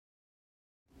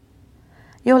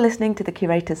You're listening to the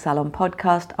Curator's Salon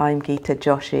podcast. I'm Geeta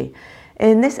Joshi.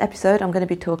 In this episode, I'm going to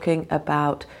be talking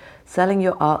about selling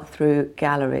your art through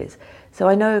galleries. So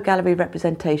I know gallery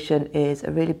representation is a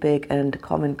really big and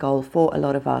common goal for a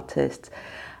lot of artists.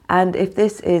 And if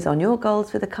this is on your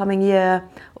goals for the coming year,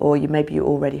 or maybe you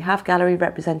already have gallery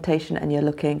representation and you're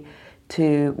looking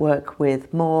to work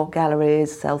with more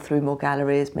galleries, sell through more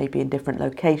galleries, maybe in different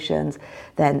locations,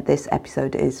 then this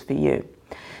episode is for you.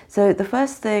 So the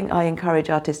first thing I encourage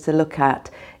artists to look at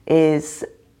is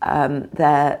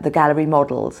the gallery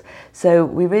models. So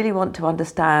we really want to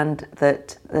understand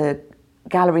that the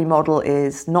gallery model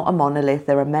is not a monolith.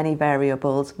 There are many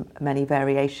variables, many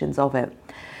variations of it.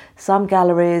 Some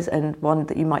galleries, and one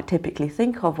that you might typically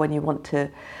think of when you want to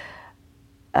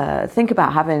think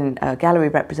about having a gallery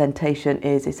representation,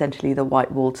 is essentially the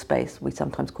white walled space. We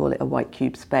sometimes call it a white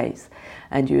cube space.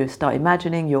 And you start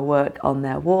imagining your work on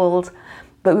their walls.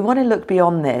 But we want to look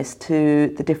beyond this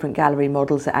to the different gallery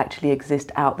models that actually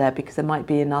exist out there, because there might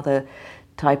be another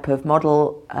type of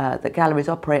model that galleries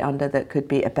operate under that could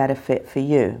be a better fit for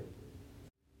you.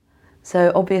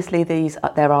 So obviously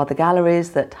there are the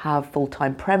galleries that have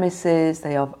full-time premises.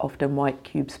 They are often white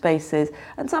cube spaces,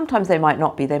 and sometimes they might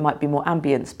not be. They might be more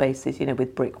ambient spaces,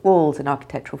 with brick walls and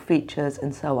architectural features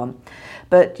and so on.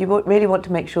 But you really want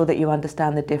to make sure that you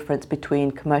understand the difference between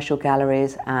commercial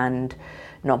galleries and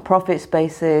non-profit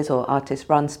spaces or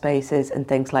artist-run spaces and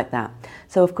things like that.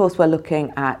 So of course we're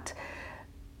looking at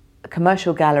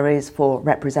commercial galleries for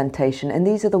representation, and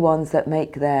these are the ones that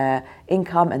make their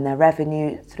income and their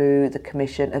revenue through the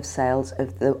commission of sales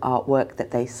of the artwork that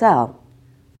they sell.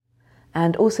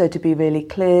 And also, to be really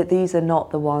clear, these are not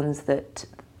the ones that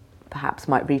perhaps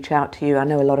might reach out to you. I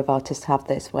know a lot of artists have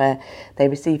this, where they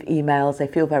receive emails, they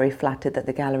feel very flattered that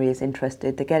the gallery is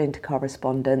interested, they get into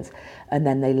correspondence, and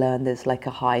then they learn there's like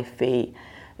a high fee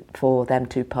for them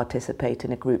to participate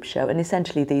in a group show. And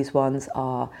essentially these ones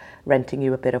are renting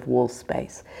you a bit of wall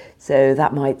space. So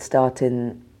that might start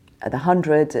in the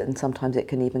hundreds, and sometimes it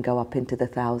can even go up into the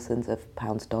thousands of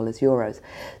pounds, dollars, euros.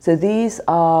 So these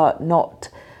are not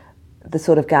the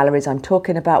sort of galleries I'm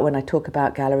talking about when I talk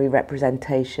about gallery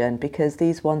representation, because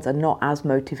these ones are not as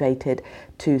motivated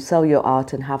to sell your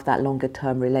art and have that longer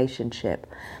term relationship.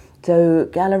 So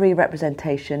gallery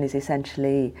representation is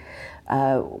essentially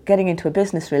getting into a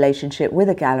business relationship with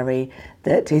a gallery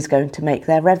that is going to make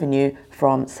their revenue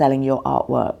from selling your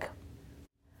artwork.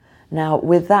 Now,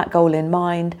 with that goal in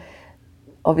mind,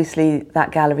 obviously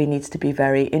that gallery needs to be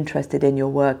very interested in your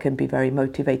work and be very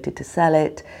motivated to sell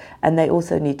it. And they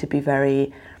also need to be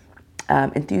very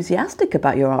enthusiastic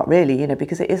about your art, really,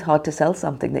 because it is hard to sell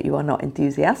something that you are not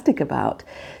enthusiastic about.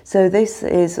 So this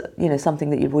is, something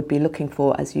that you would be looking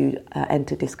for as you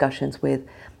enter discussions with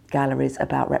galleries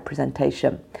about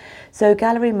representation. So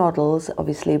gallery models,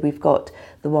 obviously we've got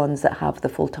the ones that have the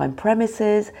full-time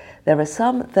premises. There are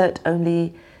some that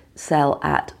only sell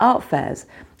at art fairs.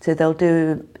 So they'll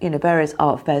do, various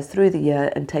art fairs through the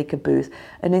year and take a booth.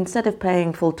 And instead of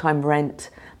paying full-time rent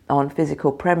on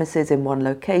physical premises in one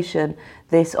location,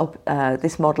 this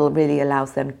model really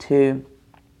allows them to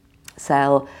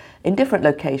sell in different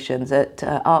locations at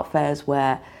art fairs,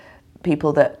 where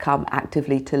people that come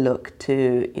actively to look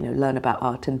to, learn about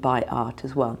art and buy art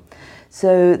as well.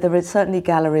 So there are certainly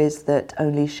galleries that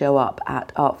only show up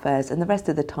at art fairs, and the rest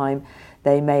of the time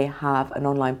they may have an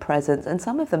online presence, and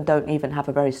some of them don't even have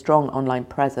a very strong online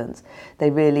presence. They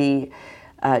really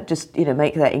just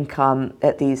make their income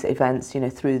at these events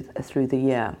through the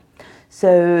year.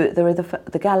 So there are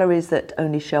the galleries that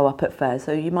only show up at fairs,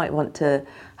 so you might want to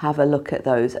have a look at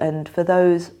those. And for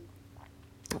those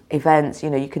events,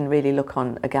 you can really look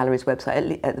on a gallery's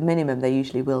website. At the minimum, they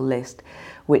usually will list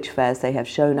which fairs they have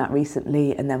shown at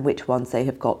recently and then which ones they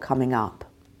have got coming up.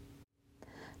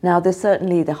 Now, there's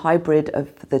certainly the hybrid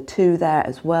of the two there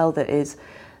as well. That is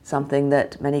something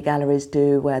that many galleries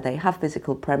do, where they have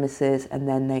physical premises and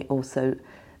then they also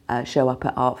show up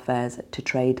at art fairs to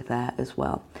trade there as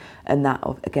well. And that,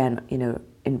 again,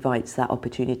 invites that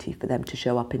opportunity for them to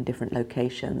show up in different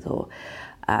locations, or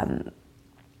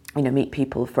meet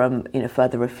people from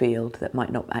further afield that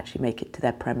might not actually make it to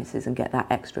their premises, and get that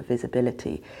extra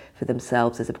visibility for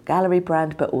themselves as a gallery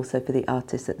brand, but also for the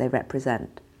artists that they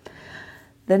represent.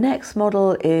 The next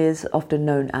model is often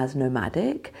known as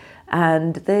nomadic,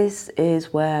 and this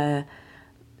is where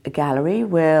a gallery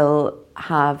will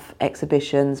have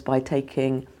exhibitions by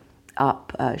taking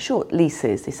up short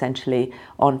leases, essentially,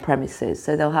 on premises.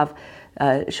 So they'll have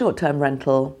short-term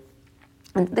rental.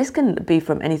 And this can be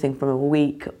from anything from a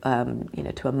week,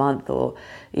 to a month, or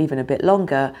even a bit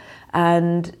longer.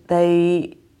 And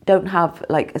they don't have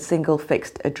like a single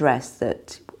fixed address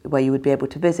that where you would be able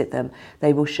to visit them,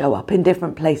 they will show up in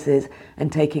different places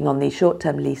and taking on these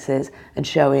short-term leases and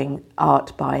showing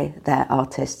art by their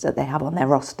artists that they have on their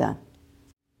roster.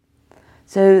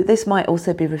 So this might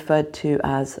also be referred to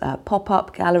as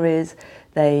pop-up galleries.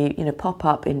 They pop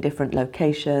up in different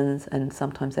locations, and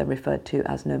sometimes they're referred to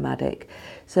as nomadic.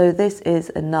 So this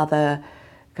is another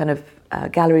kind of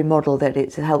gallery model that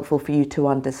it's helpful for you to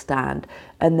understand.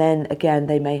 And then again,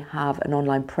 they may have an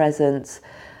online presence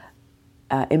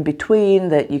in between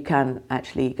that you can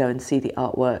actually go and see the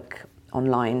artwork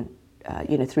online,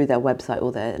 through their website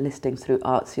or their listings through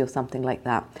Artsy or something like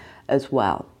that as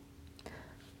well.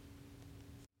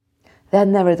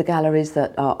 Then there are the galleries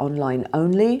that are online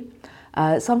only.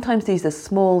 Sometimes these are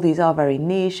small, these are very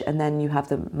niche, and then you have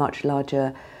the much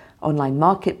larger online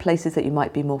marketplaces that you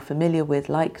might be more familiar with,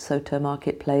 like Soto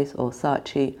Marketplace or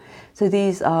Saatchi. So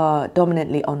these are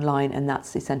dominantly online, and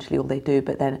that's essentially all they do.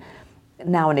 But then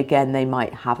now and again they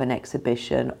might have an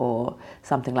exhibition or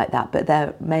something like that, but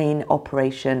their main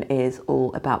operation is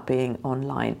all about being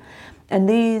online. And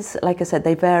these, like I said,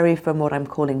 they vary from what I'm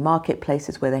calling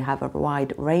marketplaces, where they have a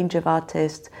wide range of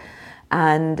artists,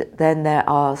 and then there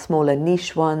are smaller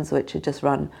niche ones which are just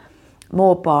run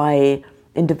more by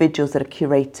individuals that are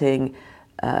curating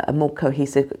a more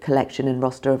cohesive collection and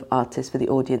roster of artists for the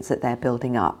audience that they're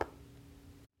building up.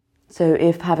 So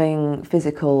if having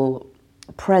physical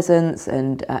presence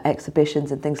and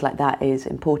exhibitions and things like that is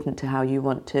important to how you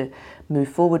want to move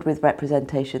forward with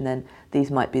representation, then these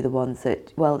might be the ones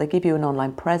that, well, they give you an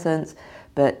online presence,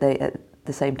 but they, at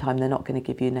the same time, they're not going to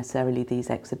give you necessarily these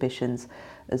exhibitions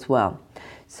as well.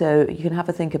 So you can have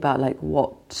a think about like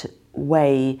what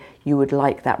way you would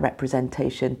like that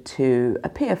representation to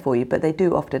appear for you, but they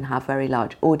do often have very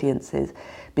large audiences,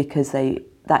 because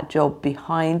that job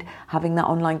behind having that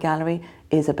online gallery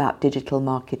is about digital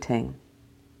marketing.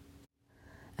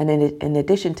 And in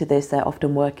addition to this, they're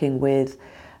often working with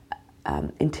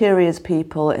interiors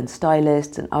people and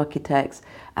stylists and architects,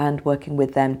 and working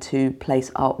with them to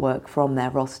place artwork from their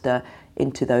roster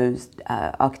into those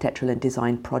architectural and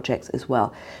design projects as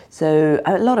well. So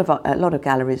a lot of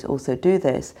galleries also do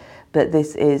this, but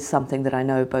this is something that I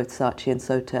know both Saatchi and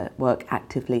Soto work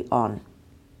actively on.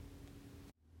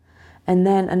 And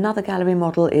then another gallery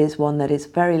model is one that is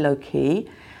very low key,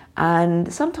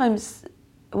 and sometimes,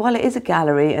 while it is a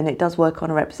gallery and it does work on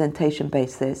a representation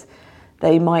basis,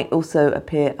 they might also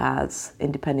appear as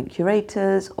independent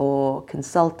curators or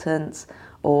consultants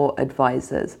or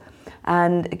advisors.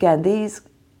 And again, these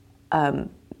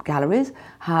galleries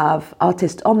have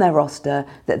artists on their roster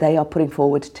that they are putting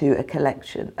forward to a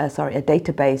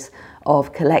database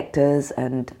of collectors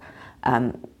and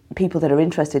people that are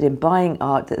interested in buying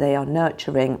art that they are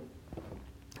nurturing,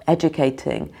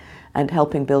 educating, and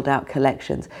helping build out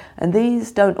collections. And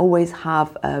these don't always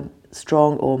have a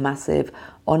strong or massive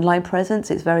online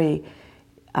presence. It's very,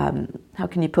 how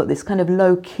can you put this, kind of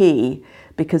low key,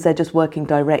 because they're just working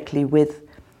directly with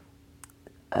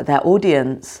their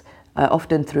audience,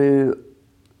 often through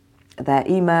their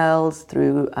emails,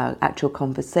 through actual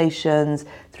conversations,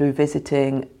 through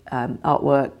visiting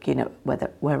artwork,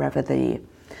 wherever the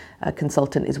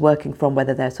consultant is working from,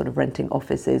 whether they're sort of renting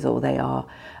offices or they are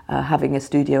having a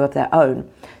studio of their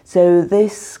own. So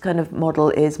this kind of model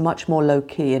is much more low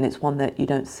key, and it's one that you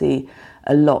don't see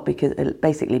a lot because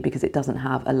it doesn't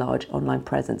have a large online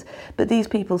presence. But these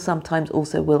people sometimes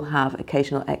also will have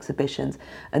occasional exhibitions,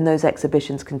 and those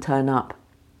exhibitions can turn up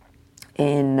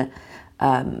in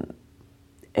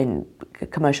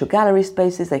commercial gallery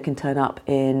spaces. They can turn up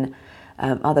in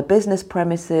other business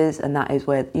premises, and that is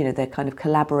where they're kind of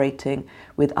collaborating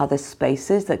with other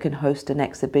spaces that can host an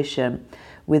exhibition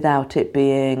without it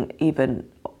being even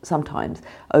sometimes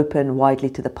open widely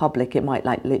to the public. It might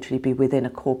literally be within a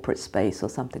corporate space or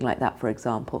something like that, for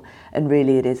example. And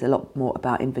really it is a lot more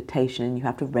about invitation, and you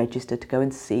have to register to go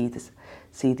and see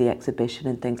the exhibition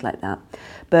and things like that.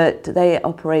 But they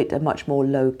operate a much more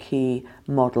low-key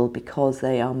model because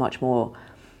they are much more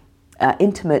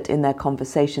intimate in their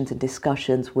conversations and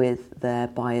discussions with their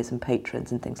buyers and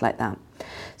patrons and things like that.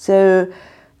 So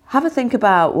have a think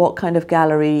about what kind of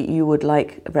gallery you would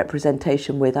like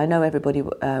representation with. I know everybody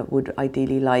would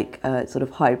ideally like sort of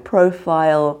high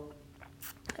profile,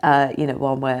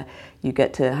 one where you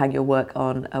get to hang your work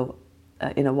on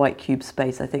in a white cube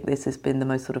space. I think this has been the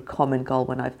most sort of common goal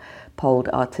when I've polled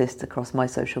artists across my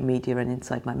social media and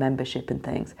inside my membership and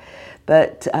things.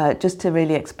 But just to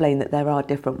really explain that there are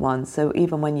different ones. So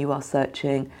even when you are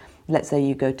searching let's say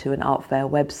you go to an art fair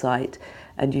website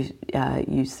and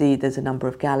you see there's a number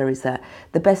of galleries there,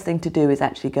 the best thing to do is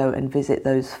actually go and visit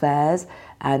those fairs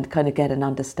and kind of get an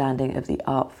understanding of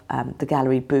the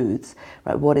gallery booths,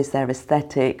 right? What is their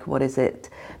aesthetic? What is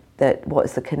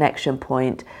the connection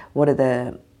point? What are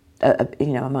the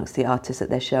amongst the artists that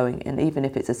they're showing? And even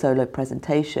if it's a solo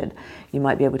presentation, you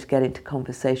might be able to get into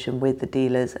conversation with the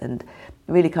dealers and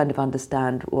really kind of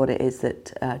understand what it is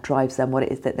that drives them, what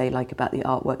it is that they like about the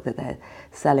artwork that they're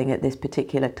selling at this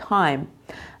particular time,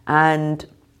 and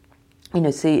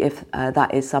see if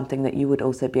that is something that you would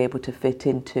also be able to fit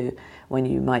into when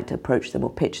you might approach them or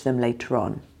pitch them later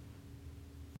on.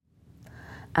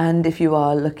 And if you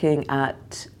are looking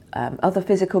at other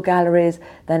physical galleries,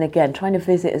 then again, trying to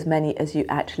visit as many as you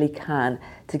actually can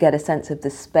to get a sense of the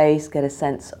space, get a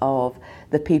sense of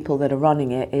the people that are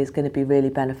running it is going to be really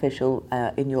beneficial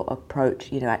in your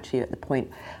approach, actually at the point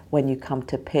when you come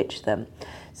to pitch them.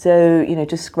 So,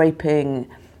 just scraping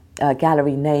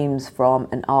gallery names from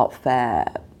an art fair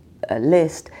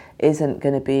list isn't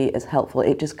going to be as helpful.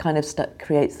 It just kind of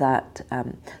creates that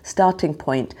starting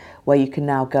point where you can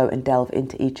now go and delve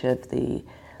into each of the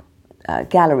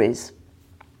galleries,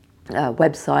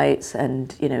 websites,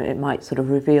 and it might sort of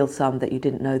reveal some that you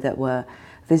didn't know that were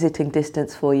visiting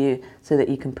distance for you, so that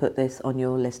you can put this on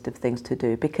your list of things to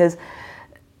do. Because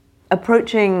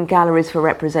approaching galleries for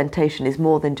representation is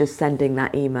more than just sending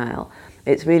that email.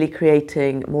 It's really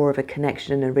creating more of a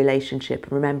connection and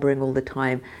relationship, remembering all the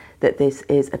time that this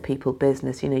is a people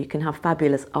business. You can have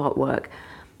fabulous artwork,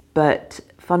 but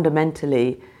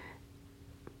fundamentally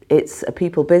it's a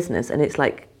people business, and it's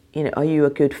like, are you a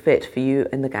good fit for you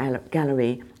and the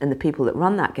gallery and the people that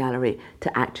run that gallery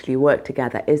to actually work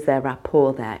together? Is there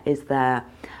rapport there? Is there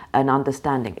an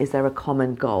understanding? Is there a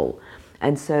common goal?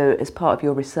 And so as part of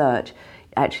your research,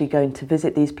 actually going to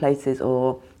visit these places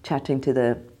or chatting to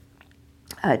the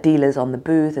dealers on the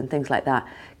booth and things like that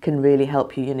can really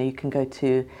help you. You can go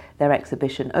to their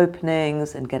exhibition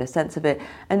openings and get a sense of it.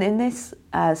 And in this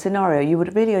scenario, you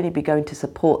would really only be going to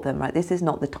support them, right? This is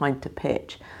not the time to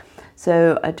pitch.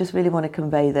 So I just really want to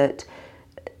convey that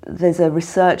there's a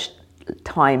research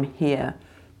time here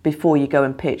before you go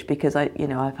and pitch, because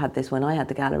I've had this when I had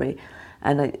the gallery,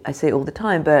 and I see it all the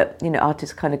time, but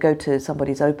artists kind of go to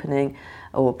somebody's opening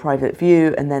or private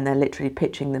view and then they're literally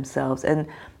pitching themselves, and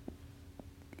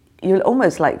you're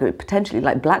almost potentially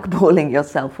blackballing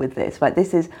yourself with this, right?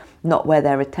 This is not where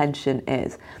their attention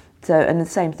is. So, and the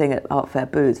same thing at art fair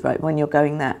booths, right? When you're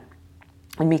going there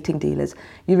and meeting dealers,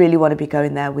 you really want to be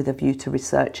going there with a view to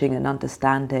researching and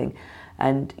understanding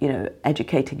and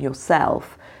educating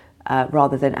yourself,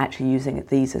 rather than actually using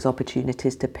these as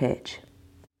opportunities to pitch.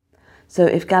 So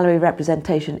if gallery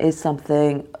representation is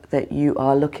something that you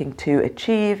are looking to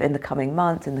achieve in the coming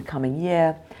months, in the coming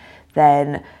year,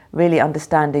 then really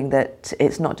understanding that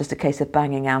it's not just a case of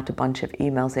banging out a bunch of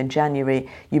emails in January.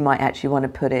 You might actually want to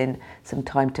put in some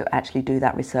time to actually do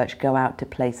that research, go out to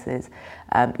places,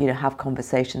 have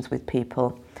conversations with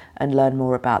people and learn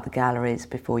more about the galleries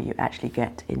before you actually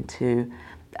get into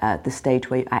the stage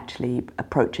where you're actually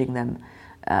approaching them,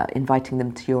 inviting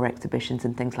them to your exhibitions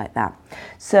and things like that.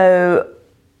 So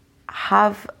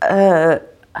have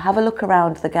a look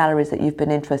around the galleries that you've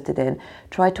been interested in,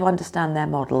 try to understand their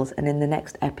models, and in the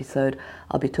next episode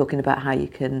I'll be talking about how you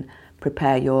can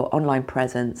prepare your online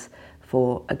presence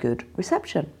for a good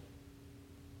reception.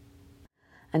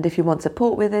 And if you want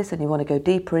support with this and you want to go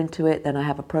deeper into it, then I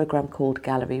have a program called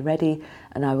Gallery Ready,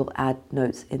 and I will add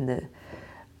notes in the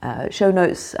show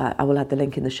notes. I will add the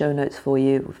link in the show notes for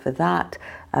you for that.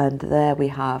 And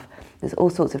there's all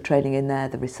sorts of training in there,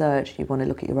 the research, you want to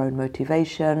look at your own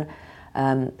motivation,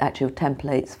 actual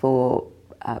templates for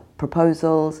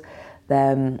proposals,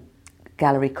 then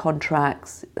gallery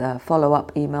contracts,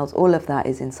 follow-up emails, all of that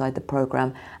is inside the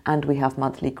program. And we have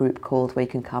monthly group calls where you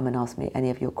can come and ask me any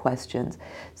of your questions,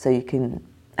 so you can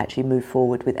actually move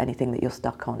forward with anything that you're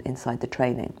stuck on inside the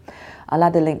training. I'll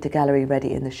add a link to Gallery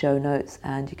Ready in the show notes,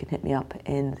 and you can hit me up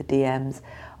in the DMs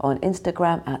on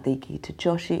Instagram at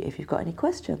 @theGeetaJoshi if you've got any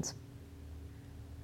questions.